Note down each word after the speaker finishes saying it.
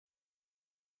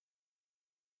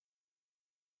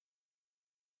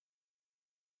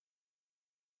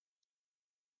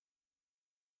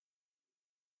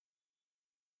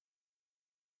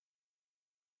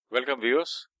Welcome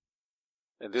viewers.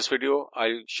 In this video,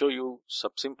 I'll show you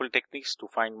some simple techniques to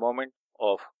find moment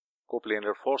of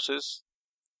coplanar forces.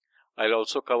 I'll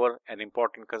also cover an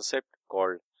important concept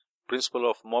called principle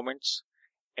of moments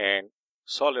and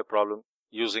solve a problem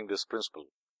using this principle.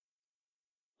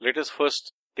 Let us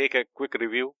first take a quick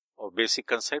review of basic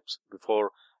concepts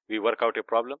before we work out a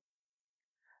problem.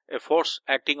 A force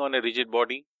acting on a rigid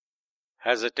body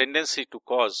has a tendency to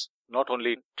cause not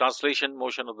only translation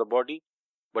motion of the body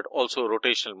but also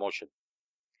rotational motion.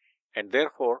 And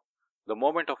therefore, the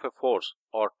moment of a force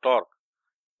or torque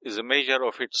is a measure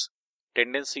of its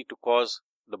tendency to cause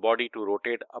the body to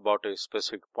rotate about a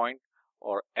specific point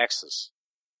or axis.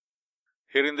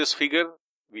 Here in this figure,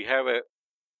 we have a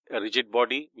rigid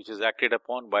body which is acted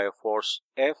upon by a force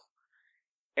F,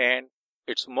 and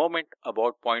its moment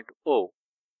about point O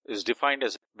is defined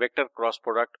as vector cross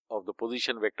product of the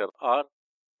position vector R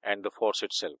and the force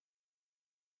itself.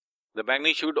 The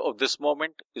magnitude of this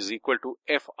moment is equal to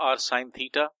Fr sin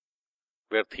theta,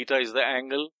 where theta is the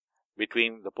angle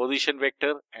between the position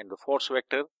vector and the force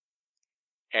vector,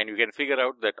 and you can figure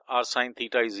out that r sin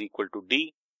theta is equal to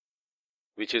d,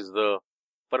 which is the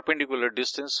perpendicular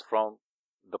distance from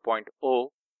the point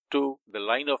O to the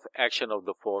line of action of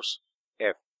the force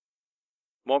F.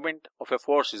 Moment of a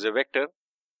force is a vector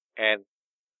and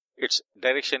its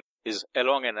direction is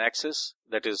along an axis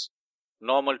that is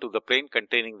normal to the plane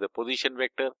containing the position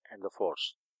vector and the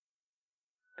force.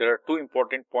 There are two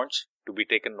important points to be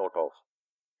taken note of.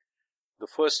 The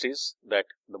first is that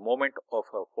the moment of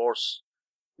a force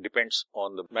depends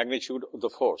on the magnitude of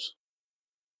the force,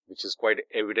 which is quite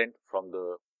evident from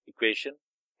the equation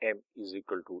m is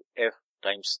equal to F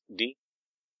times d.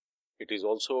 It is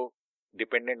also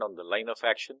dependent on the line of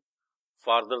action.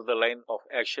 Farther the line of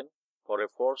action for a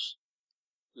force,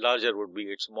 larger would be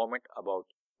its moment about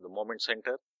the moment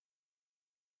center.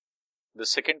 The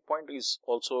second point is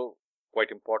also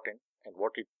quite important, and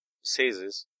what it says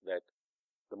is that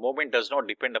the moment does not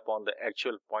depend upon the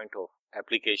actual point of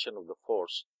application of the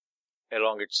force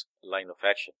along its line of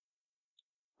action.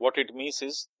 What it means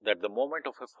is that the moment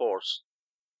of a force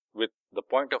with the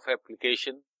point of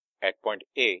application at point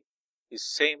A is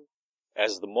same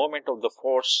as the moment of the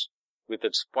force with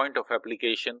its point of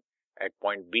application at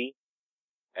point B,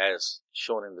 as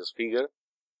shown in this figure,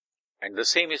 and the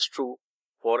same is true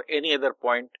for any other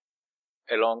point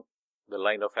along the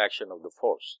line of action of the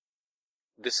force.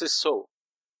 This is so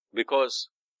because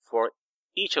for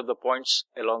each of the points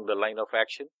along the line of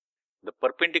action, the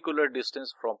perpendicular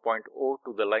distance from point O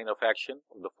to the line of action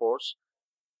of the force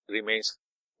remains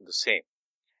the same,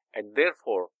 and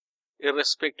therefore,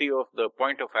 irrespective of the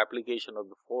point of application of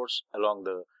the force along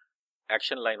the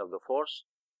action line of the force,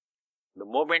 the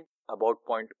moment about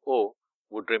point O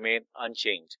would remain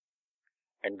unchanged,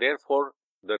 and therefore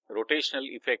the rotational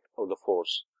effect of the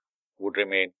force would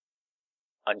remain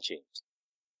unchanged.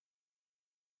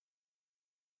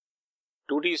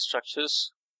 2D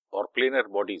structures or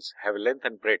planar bodies have length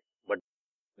and breadth but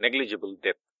negligible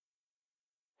depth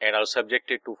and are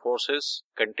subjected to forces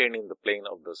contained in the plane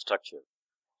of the structure.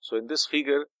 So in this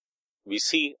figure, we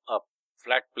see a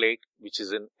flat plate which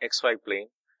is in xy plane,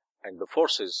 and the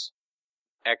forces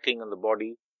acting on the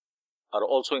body are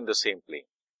also in the same plane,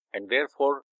 and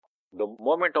therefore the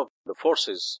moment of the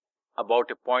forces about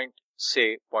a point,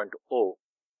 say point O,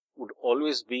 would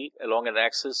always be along an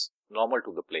axis normal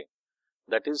to the plane.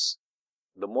 That is,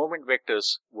 the moment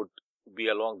vectors would be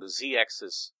along the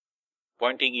z-axis,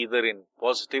 pointing either in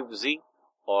positive z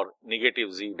or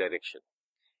negative z direction.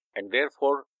 And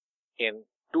therefore, in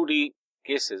 2D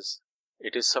cases,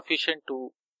 it is sufficient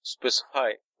to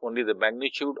specify only the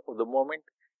magnitude of the moment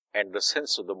and the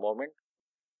sense of the moment,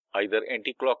 either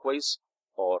anti-clockwise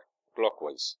or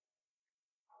clockwise.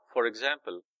 For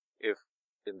example, if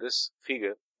in this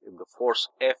figure, if the force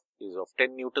F is of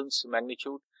 10 newtons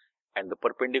magnitude and the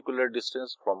perpendicular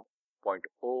distance from point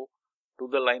O to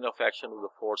the line of action of the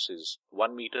force is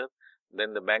 1 meter,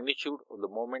 then the magnitude of the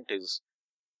moment is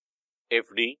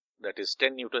Fd, that is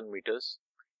 10 Newton meters.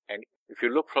 And if you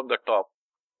look from the top,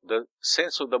 the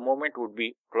sense of the moment would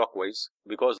be clockwise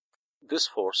because this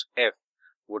force F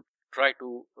would try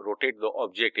to rotate the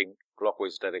object in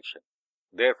clockwise direction.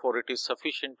 Therefore, it is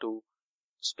sufficient to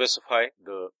specify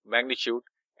the magnitude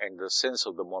and the sense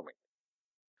of the moment.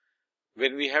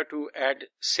 When we have to add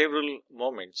several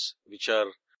moments which are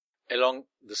along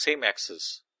the same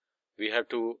axis, we have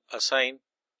to assign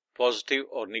positive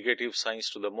or negative signs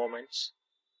to the moments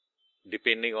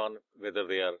depending on whether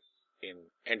they are in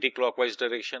anti-clockwise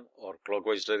direction or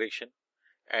clockwise direction,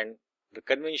 and the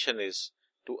convention is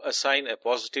to assign a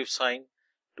positive sign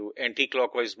to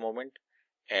anti-clockwise moment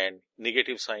and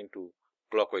negative sign to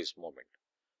clockwise moment.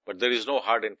 But there is no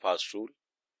hard and fast rule,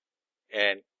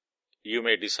 and you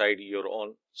may decide your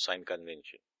own sign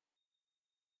convention.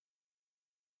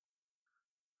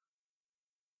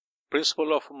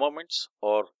 Principle of moments,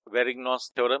 or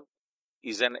Varignon's theorem,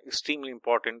 is an extremely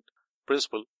important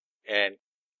principle, and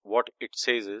what it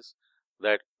says is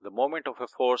that the moment of a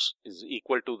force is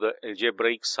equal to the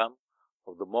algebraic sum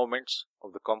of the moments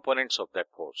of the components of that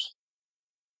force.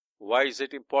 Why is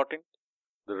it important?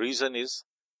 The reason is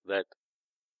that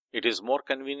it is more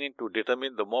convenient to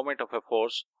determine the moment of a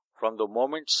force from the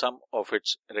moment sum of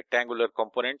its rectangular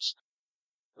components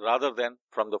rather than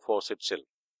from the force itself.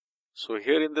 So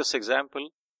here in this example,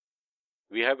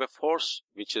 we have a force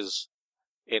which is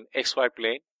in xy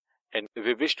plane, and if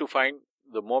we wish to find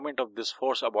the moment of this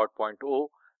force about point O,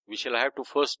 we shall have to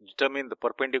first determine the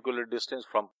perpendicular distance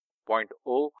from point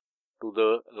O to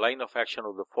the line of action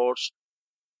of the force,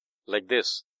 like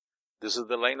this. This is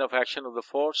the line of action of the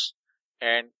force,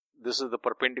 and this is the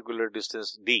perpendicular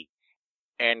distance d,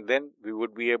 and then we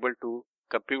would be able to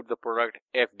compute the product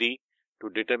Fd to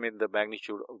determine the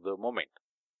magnitude of the moment.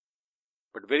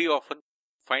 But very often,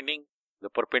 finding the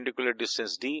perpendicular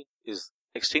distance d is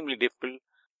extremely difficult,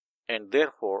 and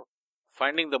therefore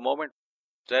finding the moment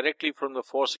directly from the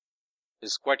force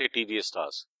is quite a tedious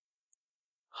task.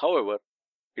 However,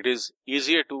 it is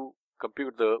easier to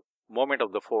compute the moment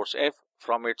of the force F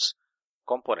from its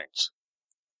components.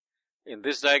 In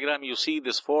this diagram, you see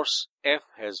this force F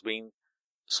has been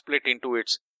split into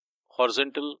its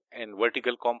horizontal and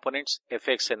vertical components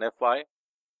Fx and Fy.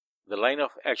 The line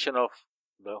of action of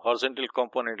the horizontal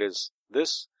component is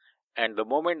this, and the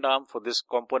moment arm for this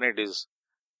component is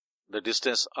the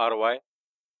distance Ry.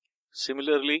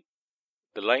 Similarly,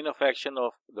 the line of action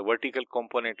of the vertical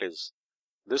component is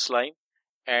this line,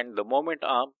 and the moment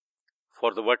arm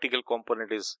for the vertical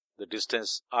component is the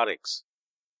distance Rx.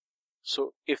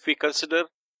 So if we consider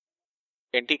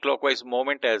anti-clockwise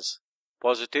moment as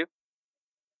positive,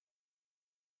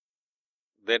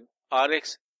 then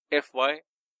Rx Fy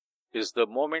is the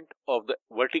moment of the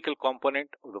vertical component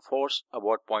of the force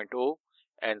about point O,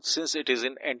 and since it is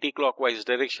in anti-clockwise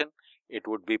direction, it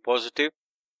would be positive.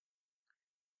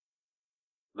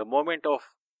 The moment of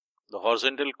the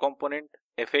horizontal component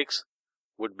Fx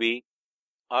would be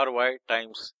Ry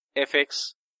times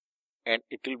Fx, and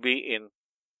it will be in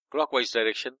clockwise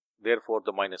direction, therefore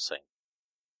the minus sign.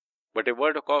 But a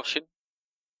word of caution,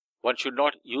 one should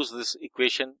not use this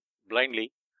equation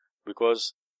blindly,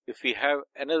 because if we have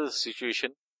another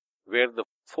situation where the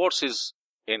force is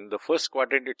in the first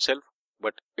quadrant itself,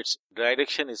 but its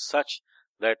direction is such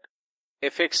that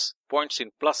Fx points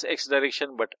in plus x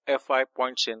direction, but Fy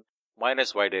points in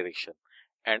minus y direction,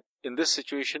 and in this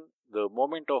situation, the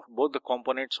moment of both the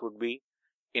components would be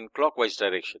in clockwise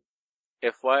direction.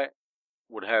 Fy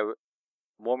would have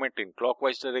moment in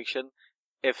clockwise direction,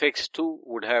 Fx2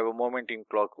 would have a moment in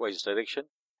clockwise direction,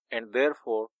 and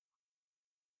therefore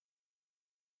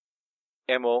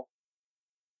MO,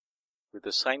 with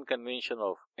the sign convention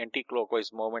of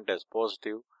anti-clockwise moment as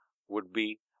positive, would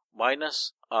be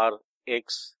minus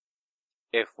Rx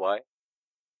Fy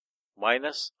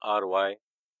minus Ry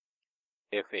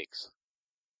Fx.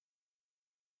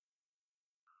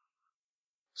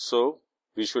 So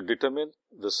we should determine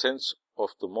the sense of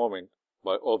the moment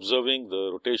by observing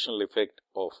the rotational effect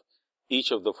of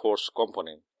each of the force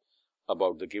component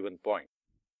about the given point.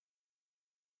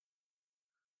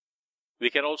 We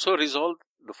can also resolve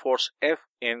the force F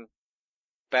in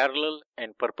parallel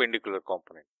and perpendicular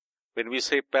component. When we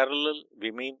say parallel,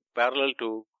 we mean parallel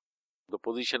to the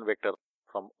position vector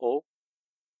from O.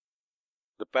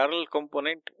 The parallel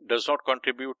component does not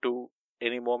contribute to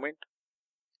any moment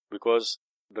because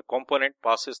the component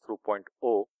passes through point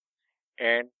O,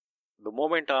 and the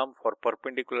moment arm for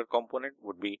perpendicular component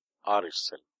would be R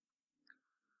itself.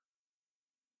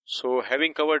 So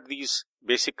having covered these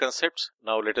basic concepts,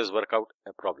 now let us work out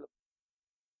a problem.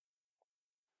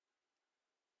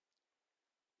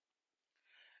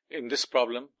 In this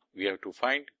problem, we have to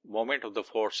find moment of the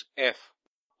force F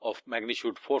of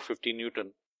magnitude 450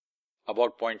 Newton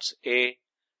about points A,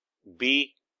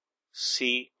 B,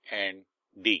 C and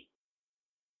D.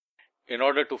 In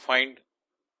order to find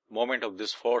moment of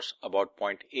this force about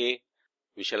point A,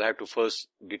 we shall have to first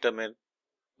determine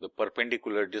the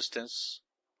perpendicular distance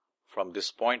from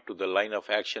this point to the line of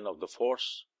action of the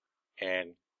force,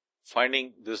 and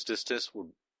finding this distance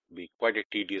would be quite a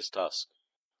tedious task.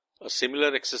 A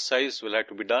similar exercise will have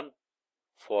to be done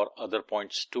for other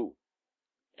points too,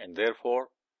 and therefore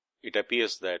it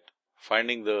appears that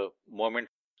finding the moment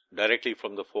directly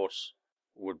from the force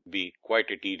would be quite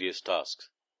a tedious task.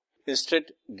 Instead,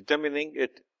 determining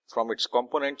it from its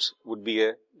components would be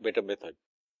a better method.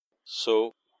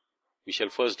 So we shall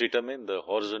first determine the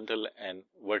horizontal and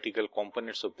vertical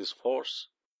components of this force,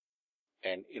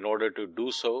 and in order to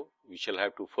do so, we shall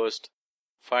have to first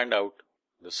find out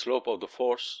the slope of the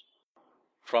force.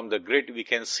 From the grid we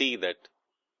can see that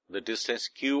the distance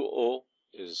QO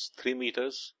is 3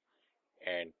 meters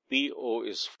and PO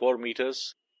is 4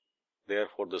 meters.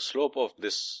 Therefore, the slope of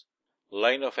this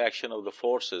line of action of the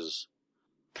force is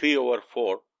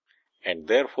 3/4, and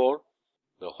therefore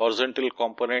the horizontal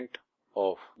component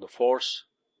of the force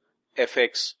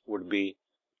Fx would be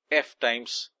F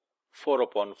times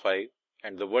 4/5,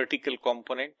 and the vertical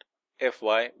component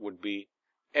Fy would be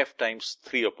F times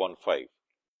 3/5.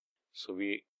 So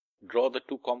we draw the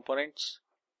two components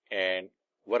and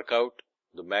work out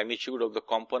the magnitude of the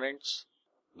components.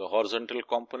 The horizontal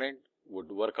component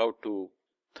would work out to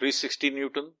 360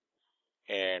 Newton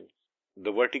and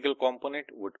the vertical component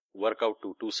would work out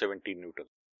to 270 Newton.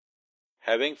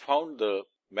 Having found the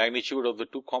magnitude of the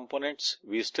two components,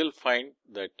 we still find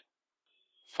that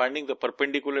finding the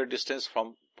perpendicular distance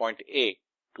from point A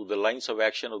to the lines of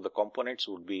action of the components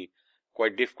would be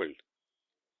quite difficult,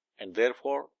 and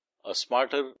therefore a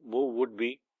smarter move would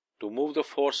be to move the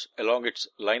force along its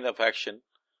line of action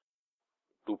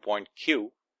to point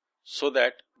Q, so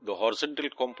that the horizontal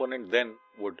component then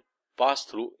would pass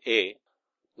through A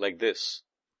like this.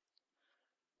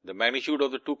 The magnitude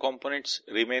of the two components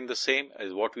remain the same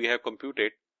as what we have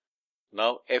computed.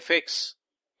 Now Fx,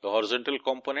 the horizontal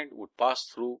component, would pass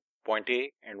through point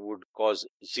A and would cause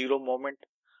zero moment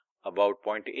about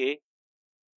point A.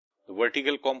 The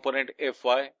vertical component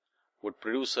Fy would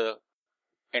produce a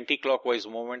anti-clockwise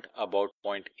moment about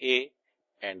point A,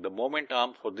 and the moment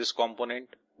arm for this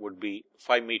component would be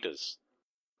 5 meters,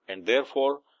 and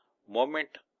therefore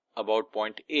moment about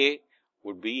point A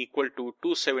would be equal to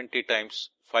 270 times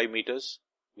 5 meters,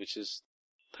 which is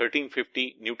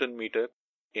 1350 Newton meter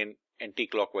in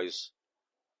anti-clockwise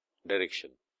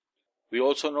direction. We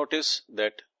also notice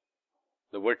that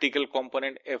the vertical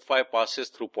component Fy passes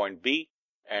through point B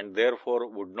and therefore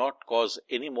would not cause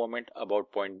any moment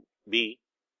about point B.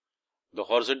 The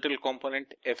horizontal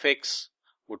component Fx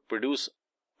would produce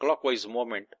clockwise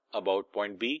moment about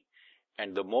point B,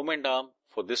 and the moment arm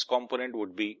for this component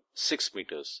would be 6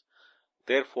 meters.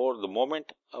 Therefore, the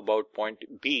moment about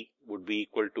point B would be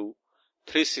equal to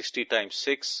 360 times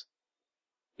 6,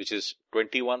 which is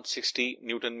 2160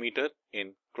 Newton meter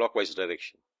in clockwise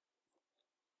direction.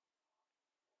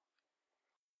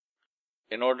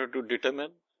 In order to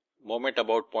determine moment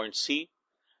about point C,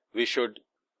 we should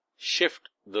shift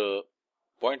the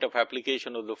point of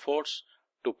application of the force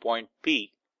to point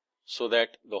P, so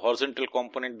that the horizontal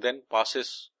component then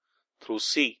passes through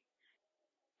C.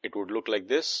 It would look like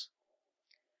this.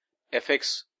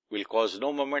 Fx will cause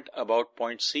no moment about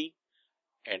point C,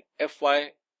 and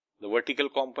Fy, the vertical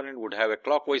component, would have a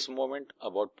clockwise moment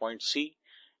about point C,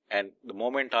 and the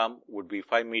moment arm would be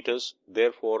 5 meters.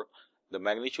 Therefore, the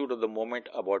magnitude of the moment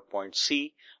about point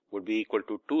C would be equal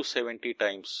to 270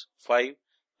 times 5,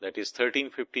 that is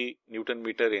 1350 Newton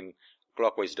meter in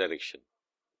clockwise direction.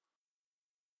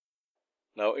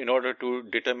 Now, in order to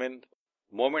determine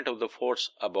moment of the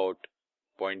force about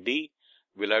point D,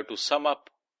 we'll have to sum up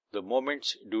the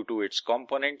moments due to its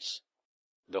components.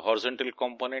 The horizontal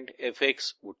component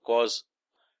Fx would cause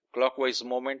clockwise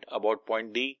moment about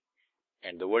point D,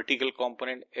 and the vertical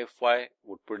component Fy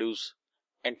would produce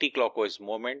anti-clockwise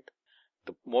moment.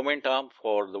 The moment arm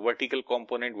for the vertical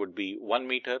component would be 1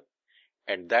 meter,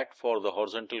 and that for the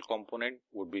horizontal component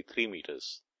would be 3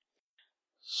 meters.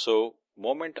 So,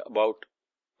 moment about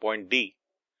point D,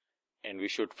 and we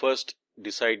should first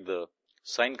decide the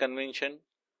sign convention,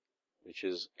 which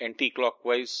is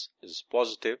anti-clockwise is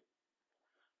positive.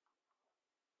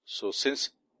 So,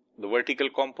 since the vertical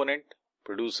component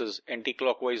produces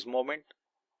anti-clockwise moment,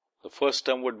 the first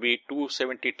term would be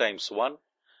 270 times 1.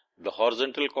 The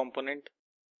horizontal component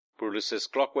produces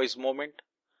clockwise moment,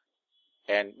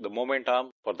 and the moment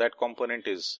arm for that component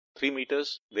is 3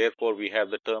 meters. Therefore, we have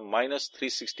the term minus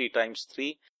 360 times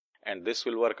 3, and this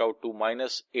will work out to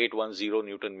minus 810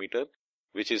 Newton meter,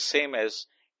 which is same as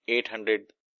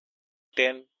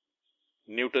 810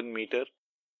 Newton meter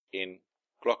in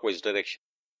clockwise direction.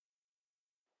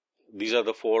 These are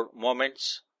the 4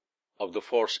 moments of the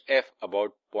force F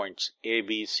about points A,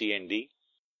 B, C, and D.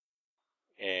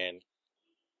 And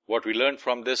what we learned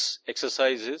from this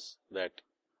exercise is that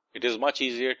it is much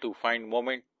easier to find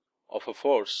moment of a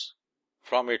force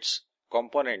from its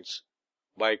components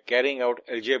by carrying out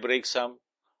algebraic sum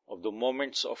of the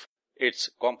moments of its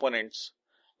components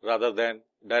rather than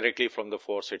directly from the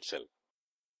force itself.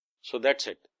 So that's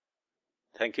it.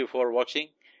 Thank you for watching,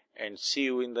 and see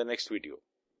you in the next video.